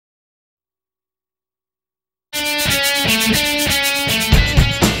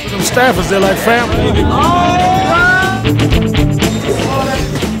staffers. They're like family.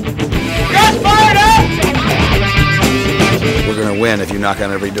 Just fired up! We're gonna win if you knock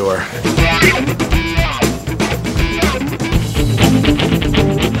on every door. What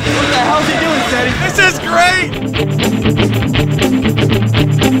the hell's he doing, Teddy? This is great!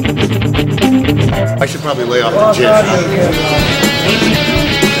 I should probably lay off the gym.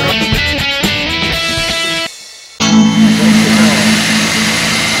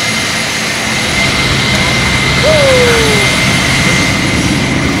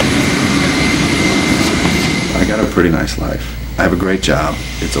 I got a pretty nice life. I have a great job.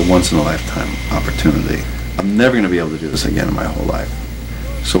 It's a once-in-a-lifetime opportunity. I'm never going to be able to do this again in my whole life.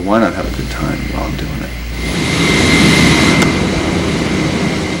 So why not have a good time while I'm doing it?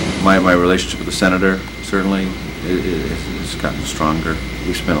 My relationship with the senator, certainly, has gotten stronger.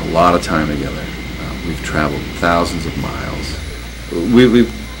 We've spent a lot of time together. We've traveled thousands of miles.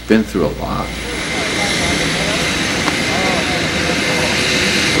 We've been through a lot.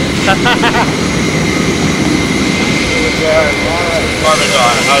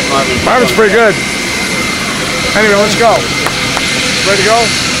 Marvin's pretty good. Anyway, let's go. Ready to go?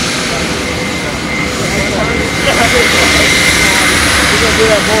 We're gonna do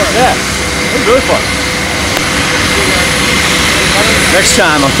that more. Yeah, it was really fun. Next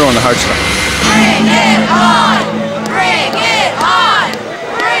time, I'm throwing the hard stuff. Bring it on! Bring it on!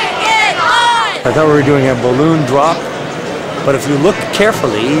 Bring it on! I thought we were doing a balloon drop, but if you look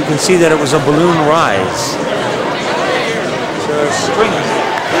carefully, you can see that it was a balloon rise. So string.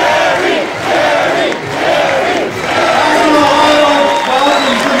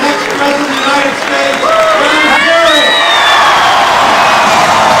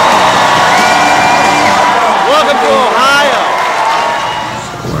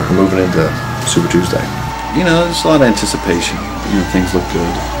 Moving into Super Tuesday. You know, there's a lot of anticipation. You know, things look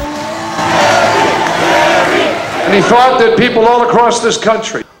good. And he thought that people all across this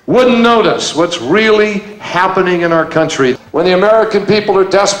country wouldn't notice what's really happening in our country when the American people are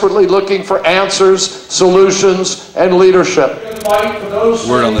desperately looking for answers, solutions, and leadership.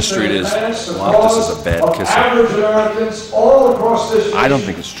 Word on the street is Loftus is a bad kisser. I don't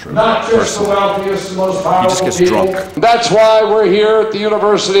think it's true, personally. He just gets drunk. That's why we're here at the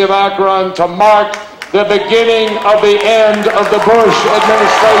University of Akron to mark the beginning of the end of the Bush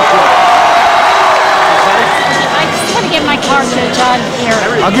administration. I just want to give my card to John here.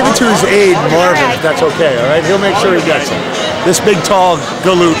 I'll give it to his aide, Marvin, if that's okay, all right? He'll make sure he gets it. This big, tall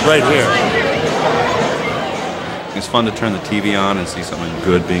galoot right here. It's fun to turn the TV on and see something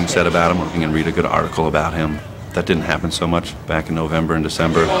good being said about him, and read a good article about him. That didn't happen so much back in November and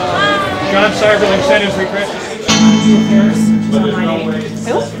December. John Cyberling said his regrets.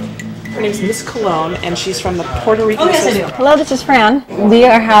 Who? Her name's Miss Cologne, and she's from the Puerto Rican System. Hello, this is Fran. We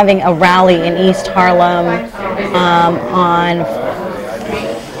are having a rally in East Harlem on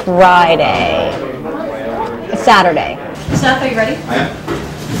Saturday. Seth, are you ready? I am.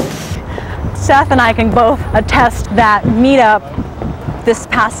 Seth and I can both attest that meetup this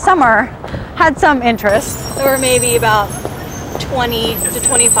past summer had some interest. There were maybe about 20 to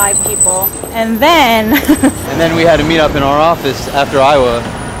 25 people. And then And then we had a meet up in our office after Iowa.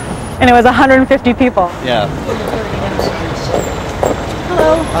 and it was 150 people. Yeah.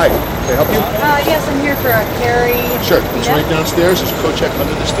 Hello. Hi, can I help you? Yes, I'm here for Carrie. Sure, it's right downstairs. There's a coat check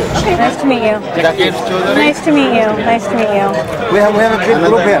under the stairs. Okay, nice to meet you. Nice to meet you. Nice to meet you. We have a big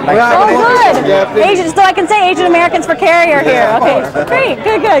group here. Oh, good. Asian, so I can say Asian Americans for Carrie are here. Okay, great.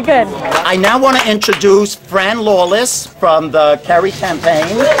 Good. I now want to introduce Fran Lawless from the Kerry campaign.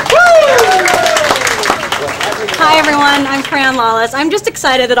 Hi everyone, I'm Fran Lawless. I'm just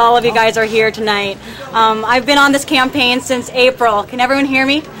excited that all of you guys are here tonight. I've been on this campaign since April. Can everyone hear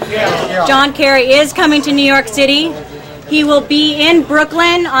me? Yeah. John Kerry is coming to New York City. He will be in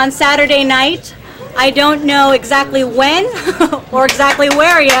Brooklyn on Saturday night. I don't know exactly when or exactly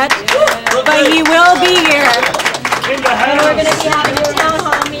where yet, but he will be here. And we're going to be having a town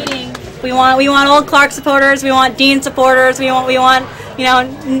hall meeting. We want Old Clark supporters. We want Dean supporters. We want you know,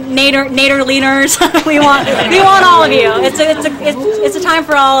 Nader leaders. we want all of you. It's a time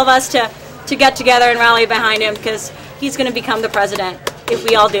for all of us to get together and rally behind him, because he's going to become the president if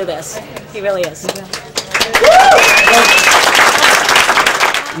we all do this. He really is.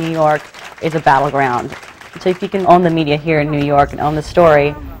 New York is a battleground. So if you can own the media here in New York and own the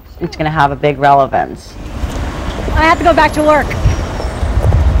story, it's going to have a big relevance. I have to go back to work.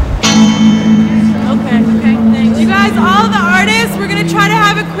 Okay, thanks. You guys, all the artists, we're going to try to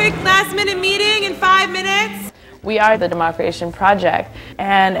have a quick last-minute meeting in 5 minutes. We are the Democratization Project,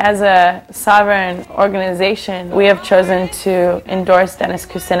 and as a sovereign organization, we have chosen to endorse Dennis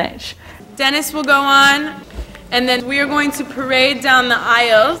Kucinich. Dennis will go on, and then we are going to parade down the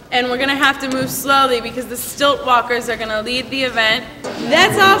aisles, and we're going to have to move slowly because the stilt walkers are going to lead the event.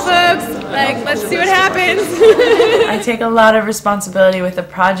 That's all, folks. Let's see what happens. I take a lot of responsibility with the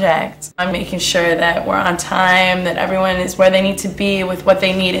project. I'm making sure that we're on time, that everyone is where they need to be with what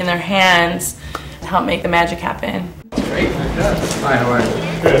they need in their hands to help make the magic happen. Great. Hi, how are you?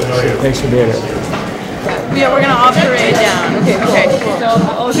 Good, how are you? Thanks for being here. Yeah, we're going to all parade down.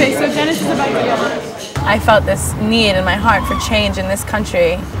 Okay, so Dennis is about to go on. I felt this need in my heart for change in this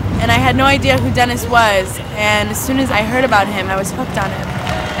country, and I had no idea who Dennis was, and as soon as I heard about him, I was hooked on him,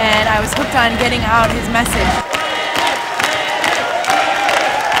 and I was hooked on getting out his message.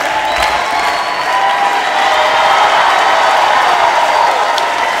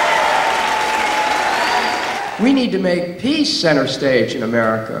 We need to make peace center stage in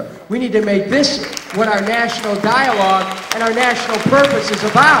America. We need to make this what our national dialogue and our national purpose is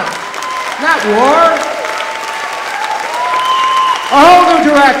about. Not war. A whole new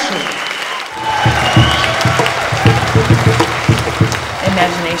direction.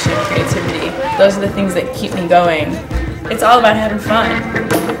 Imagination, creativity, those are the things that keep me going. It's all about having fun.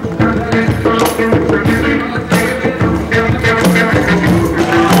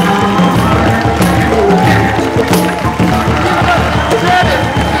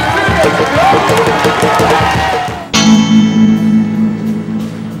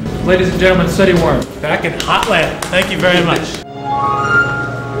 Ladies and gentlemen, City Warren, back in Hotland. Thank you very much.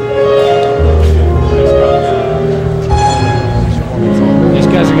 These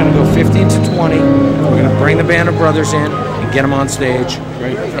guys are going to go 15 to 20. We're going to bring the band of brothers in and get them on stage.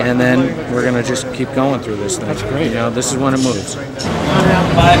 Great. And then we're going to just keep going through this thing. That's great. You know, this is when it moves. 5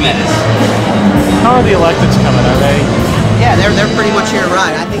 minutes. How are the electeds coming? Are they? Yeah, they're pretty much here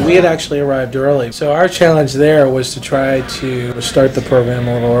right. I think we had actually arrived early. So our challenge there was to try to start the program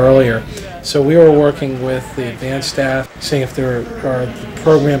a little earlier. So we were working with the advanced staff, seeing if there are the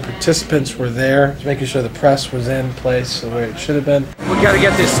program participants were there, making sure the press was in place the way it should have been. We got to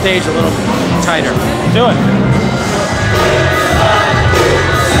get this stage a little tighter. Do it.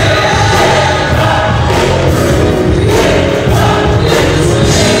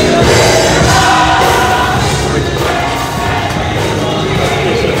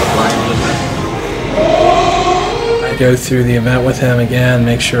 Go through the event with him again,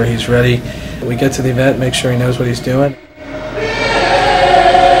 make sure he's ready. We get to the event, make sure he knows what he's doing.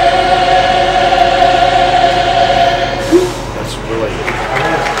 That's really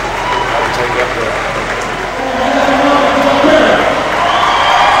I would take up there.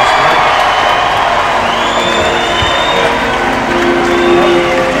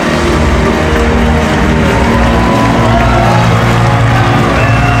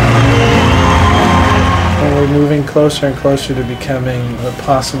 Moving closer and closer to becoming a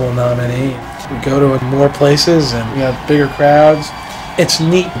possible nominee. We go to more places and we have bigger crowds. It's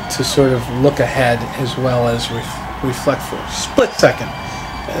neat to sort of look ahead as well as reflect for a split second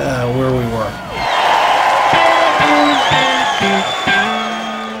where we were.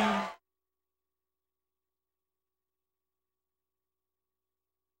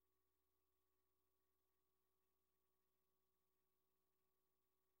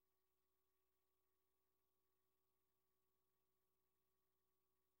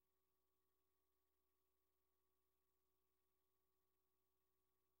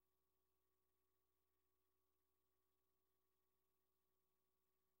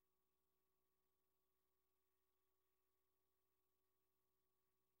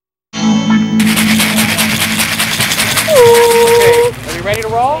 Are you ready to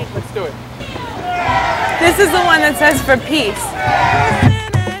roll? Let's do it. This is the one that says for peace.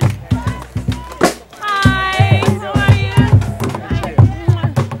 Hi, how are you?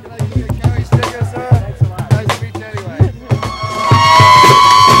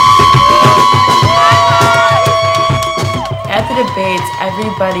 At the debates,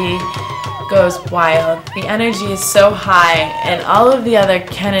 everybody goes wild. The energy is so high, and all of the other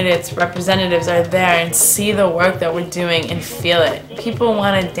candidates, representatives are there and see the work that we're doing and feel it. People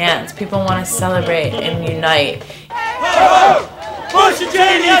want to dance, people want to celebrate and unite. Ho ho! Bush and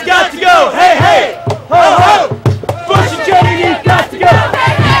Cheney's got to go! Hey hey! Ho ho! Bush and Cheney's got to go!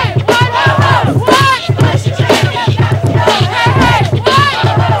 Hey hey! What ho ho! What? Bush and Cheney's got to go! Hey hey! What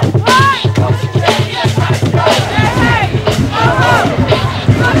ho ho! What? Bush and Cheney's got to go! Hey hey! Ho ho! Bush and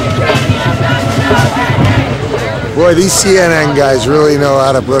Cheney's got to go! Hey hey! Boy, these CNN guys really know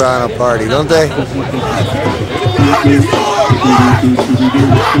how to put on a party, don't they? Rock is storm!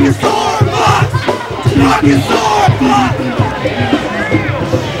 Rock is storm!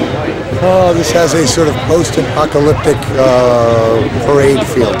 Oh, this has a sort of post-apocalyptic parade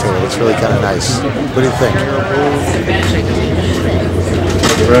feel to it. It's really kind of nice. What do you think?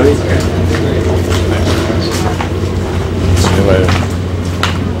 You ready? See you later.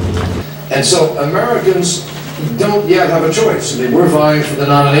 And so Americans don't yet have a choice. I mean, we're vying for the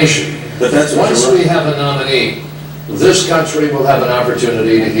nomination. But once we have a nominee, this country will have an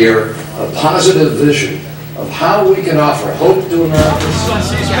opportunity to hear a positive vision of how we can offer hope to Americans.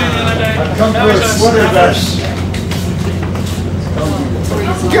 Come to a sweater vest.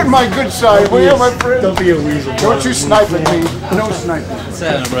 Get my good side, will you, my friend? Don't be a weasel. Don't you snipe at me. No sniping. What's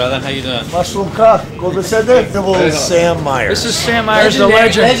happening, brother? How you doing? Mushroom cock. Little Sam Myers. This is Sam Myers, the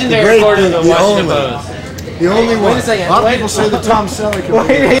legend. Legendary reporter of the Washington Post. The only one. Wait a second. A lot of people say that Tom Selleck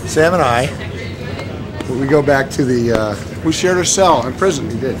can be. Sam and I, we go back to the... we shared a cell in prison.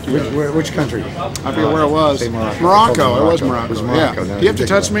 We did. Which country? I forget where it was. Say Morocco. Morocco. It was Morocco. It was Morocco. Yeah. Do you have to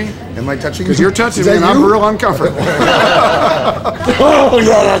touch me? Am I touching you? Because you're touching me and I'm real uncomfortable. Oh,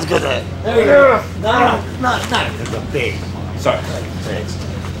 yeah, that's good. There you go. Not the big. Sorry. Thanks.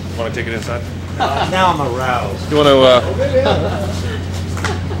 Want to take it inside? Now I'm aroused. You want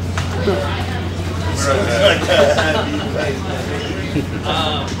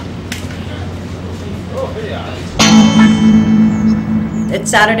It's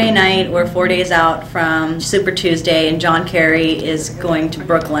Saturday night. We're 4 days out from Super Tuesday, and John Kerry is going to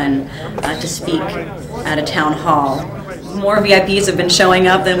Brooklyn to speak at a town hall. More VIPs have been showing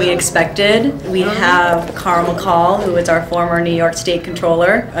up than we expected. We have Carl McCall, who is our former New York State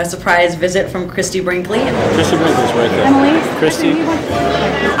Controller. A surprise visit from Christy Brinkley. Christy Brinkley's right there. Emily? Christy?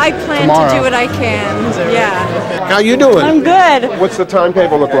 I plan to do what I can. Yeah. How you doing? I'm good. What's the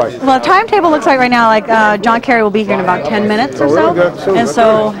timetable look like? Well, the timetable looks like right now, like John Kerry will be here in about 10 minutes or so. And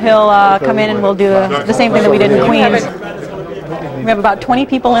so he'll come in and we'll do the same thing that we did in Queens. We have about 20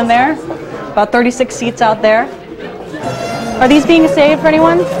 people in there, about 36 seats out there. Are these being saved for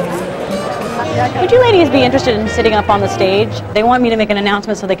anyone? Would you ladies be interested in sitting up on the stage? They want me to make an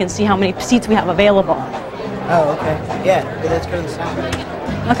announcement so they can see how many seats we have available. Oh, okay. Yeah, that's good.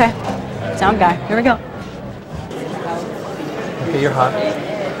 Okay. Sound guy. Here we go. Okay, you're hot.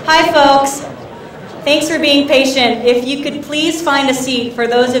 Hi, folks. Thanks for being patient. If you could please find a seat for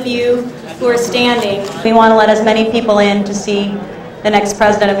those of you who are standing. We want to let as many people in to see the next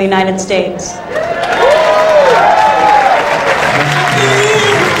President of the United States.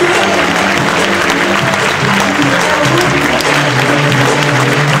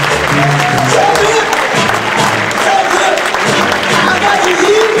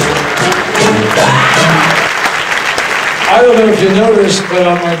 I don't know if you noticed, but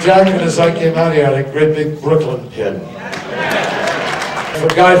on my jacket as I came out here, I had a great big Brooklyn pin. For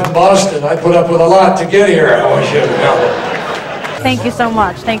a guy from Boston, I put up with a lot to get here, I want you to know. Thank you so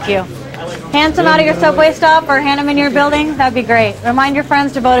much. Thank you. Hand some out at your subway stop or hand them in your building. That'd be great. Remind your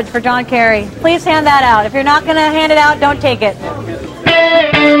friends to vote for John Kerry. Please hand that out. If you're not going to hand it out, don't take it.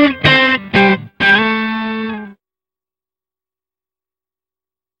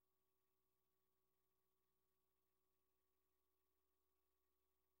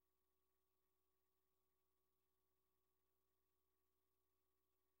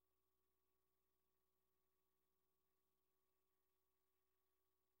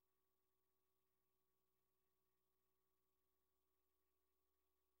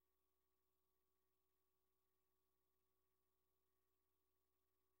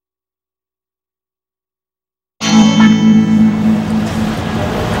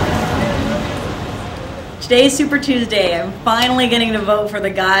 Today's Super Tuesday. I'm finally getting to vote for the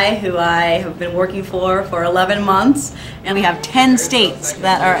guy who I have been working for 11 months. And we have 10 states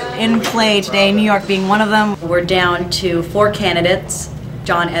that are in play today, New York being one of them. We're down to 4 candidates: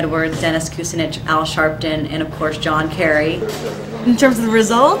 John Edwards, Dennis Kucinich, Al Sharpton, and of course John Kerry. In terms of the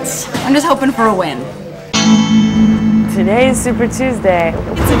results, I'm just hoping for a win. Today is Super Tuesday.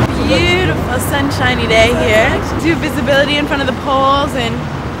 It's a beautiful sunshiny day here. Do visibility in front of the polls and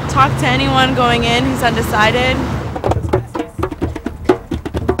talk to anyone going in who's undecided.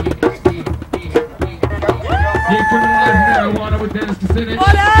 Marijuana with Dennis Kucinich. What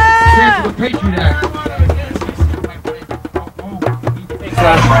up? Cancel the Patriot Act.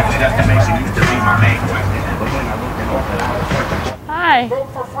 Hi.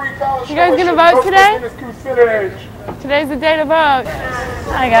 You guys gonna vote today? Today's the day to vote.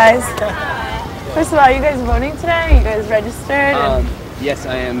 Hi guys. First of all, you guys voting today? Are you guys registered? Yes,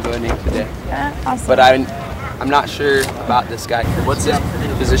 I am voting today. Yeah, awesome. But I'm not sure about this guy. What's his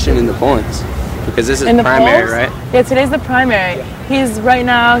position in the pollings? Because this is in the primary, polls? right? Yeah, today's the primary. He's right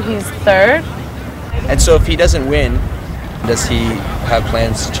now, he's third. And so if he doesn't win, does he have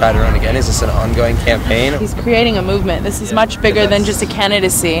plans to try to run again? Is this an ongoing campaign? He's creating a movement. This is much bigger than just a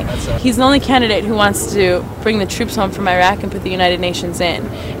candidacy. He's the only candidate who wants to bring the troops home from Iraq and put the United Nations in.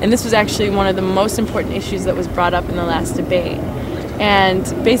 And this was actually one of the most important issues that was brought up in the last debate. And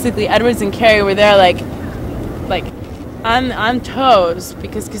basically Edwards and Kerry were there like on toes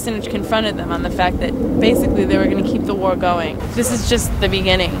because Kucinich confronted them on the fact that basically they were going to keep the war going. This is just the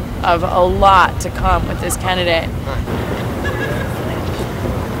beginning of a lot to come with this candidate.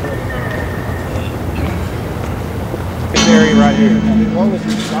 Area right here. As long as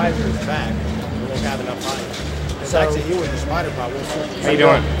your visor is back, we won't have enough height. It's actually you and the spider bot. How you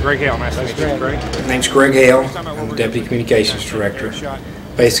doing? Greg Hale. Nice to meet you. Greg. My name's Greg Hale. I'm the Deputy Communications Director.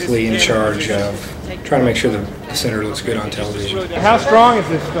 Basically in charge of trying to make sure the center looks good on television. How strong is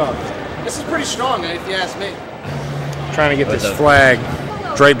this stuff? This is pretty strong, if you ask me. Trying to get this flag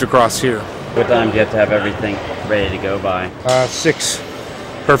draped across here. What time do you have to have everything ready to go by? 6.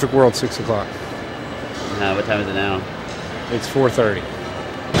 Perfect world, 6 o'clock. What time is it now? It's 4:30.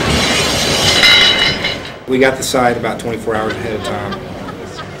 We got the site about 24 hours ahead of time,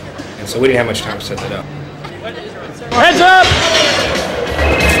 and so we didn't have much time to set that up. Heads up!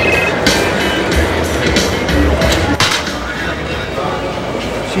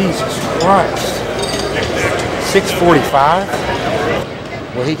 Jesus Christ. 6:45?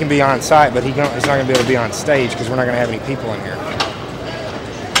 Well, he can be on site, but he's not going to be able to be on stage because we're not going to have any people in here.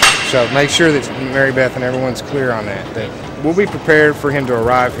 So make sure that Mary Beth and everyone's clear on that we'll be prepared for him to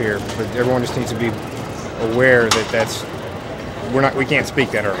arrive here, but everyone just needs to be aware that we can't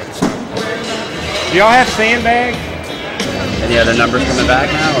speak that early. So. Do y'all have sandbags? Any other numbers coming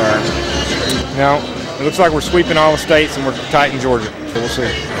back now, or? No. It looks like we're sweeping all the states and we're tight in Georgia. So we'll see.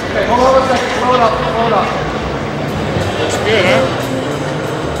 Hey, hold on a second. Hold it up. Looks good, huh?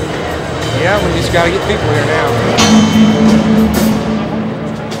 Yeah, we just got to get people here now.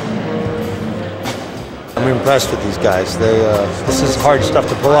 I'm impressed with these guys. This is hard stuff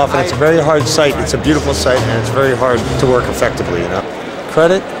to pull off, and it's a very hard site. It's a beautiful site, and it's very hard to work effectively.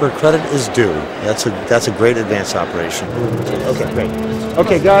 Credit where credit is due. That's a great advance operation. Okay, great.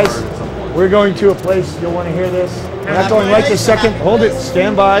 Okay, guys, we're going to a place you'll want to hear this. We're not going right this second. Hold it.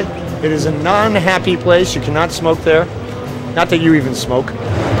 Stand by. It is a non-happy place. You cannot smoke there. Not that you even smoke.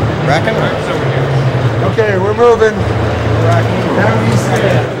 Bracken? Okay, we're moving.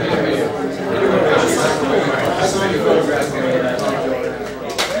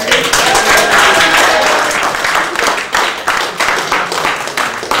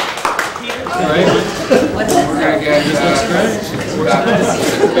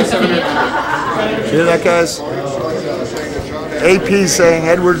 Hear that, guys? AP saying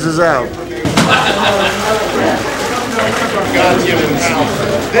Edwards is out. God-given power.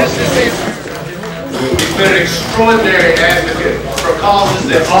 This is it. He's been an extraordinary advocate for causes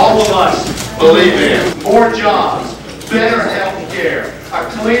that all of us believe in. More jobs, better health care, a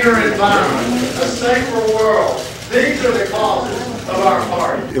cleaner environment, a safer world. These are the causes of our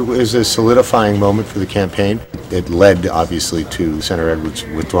party. It was a solidifying moment for the campaign. It led, obviously, to Senator Edwards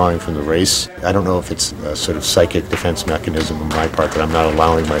withdrawing from the race. I don't know if it's a sort of psychic defense mechanism on my part, but I'm not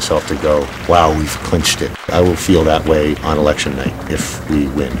allowing myself to go, wow, we've clinched it. I will feel that way on election night if we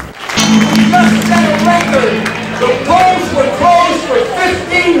win. Just set a record. The polls were closed for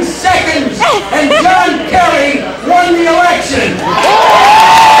 15 seconds, and John Kerry won the election.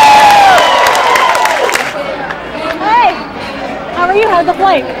 Hey, how are you? How's the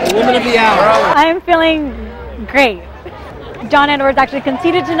flight? Woman of the hour. I'm feeling great. John Edwards actually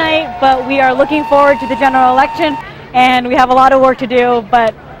conceded tonight, but we are looking forward to the general election, and we have a lot of work to do,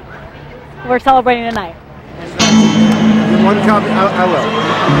 but we're celebrating tonight. One copy, I will.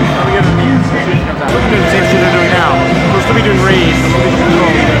 We get the decision comes out. We're doing the same shit they're doing now. We'll still be doing reads.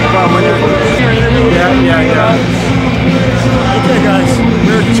 Yeah. Okay, guys,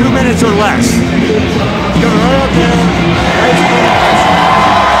 we're 2 minutes or less. Go right up there.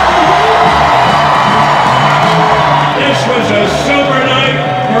 This was a super night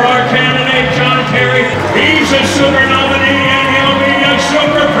for our candidate, John Kerry. He's a super nominee, and he'll be a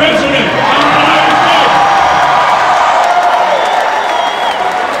super president of the United States.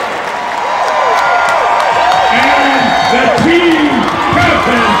 And the team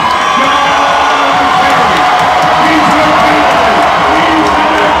captain, John Kerry. He's your candidate. He's the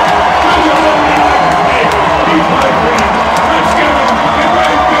president of the United States. He's my friend. Let's give him a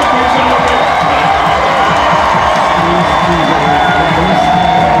great victory celebration.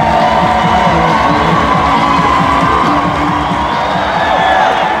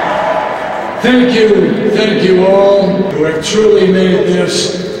 Thank you all who have truly made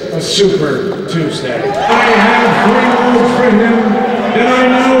this a super Tuesday. I have 3 words for him that I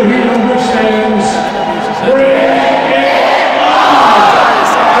know he understands. Bring it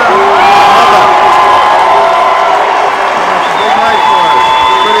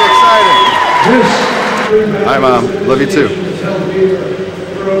Pretty exciting. Hi, Mom. Love you too.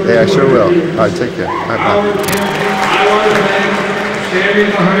 Yeah, I sure will. All right, take care. All right, bye. I want to thank,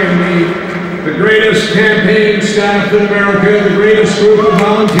 standing behind me, the greatest campaign staff in America, the greatest group of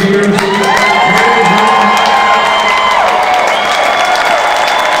volunteers.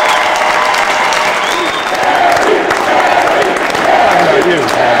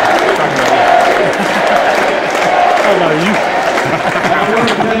 How about you? I want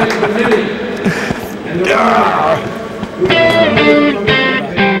to thank the committee and the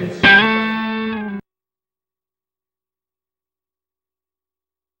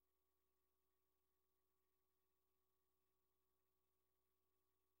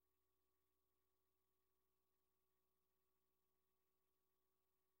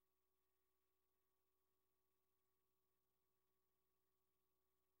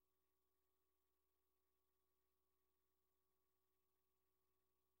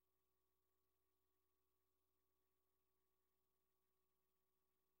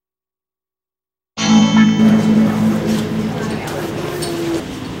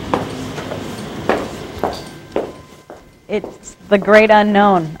It's the great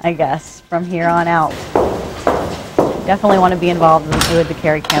unknown, I guess, from here on out. Definitely want to be involved with the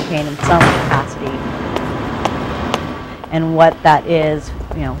Kerry campaign in some capacity. And what that is,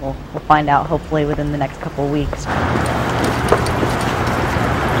 you know, we'll find out hopefully within the next couple of weeks.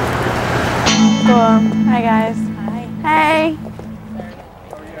 Cool. Hi guys. Hi. Hey.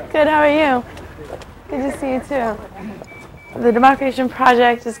 Good, how are you? Good to see you too. The Democracy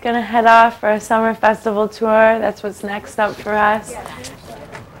Project is going to head off for a summer festival tour. That's what's next up for us.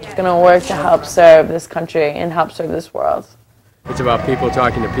 It's going to work to help serve this country and help serve this world. It's about people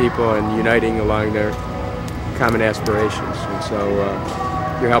talking to people and uniting along their common aspirations. And so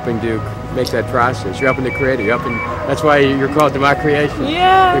you're helping to make that process. You're helping to create it. That's why you're called Democreation.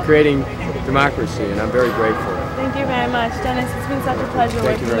 Yeah. You're creating democracy, and I'm very grateful. Thank you very much, Dennis. It's been such a pleasure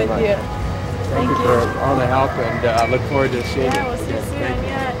working with much. you. Thank you for all the help, and I look forward to seeing you. Yeah, we'll see you soon.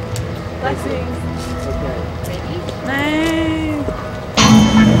 Yeah. Blessings. Okay. Nice.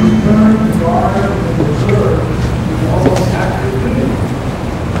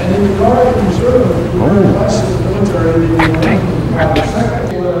 And in regard to reserve,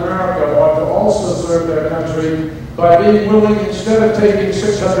 America ought to also serve their country by being willing, instead of taking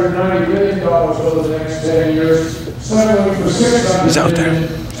 $690 billion over the next 10 years, settling for $600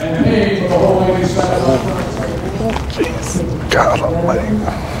 billion and paying for the whole 87. Oh, jeez. God almighty.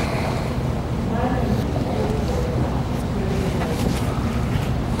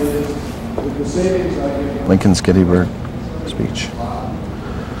 Lincoln's Gettysburg speech.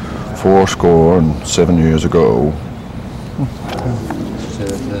 7 years ago.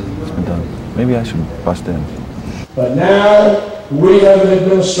 It's been done. Maybe I should bust in. But now we have an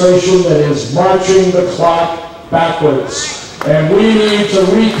administration that is marching the clock backwards. And we need to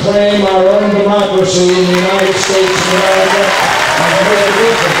reclaim our own democracy in the United States of America and make a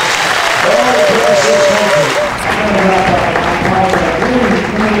difference all across this country.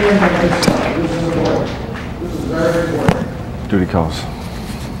 This is very important. Duty calls.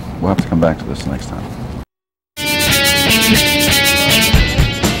 We'll have to come back to this next time.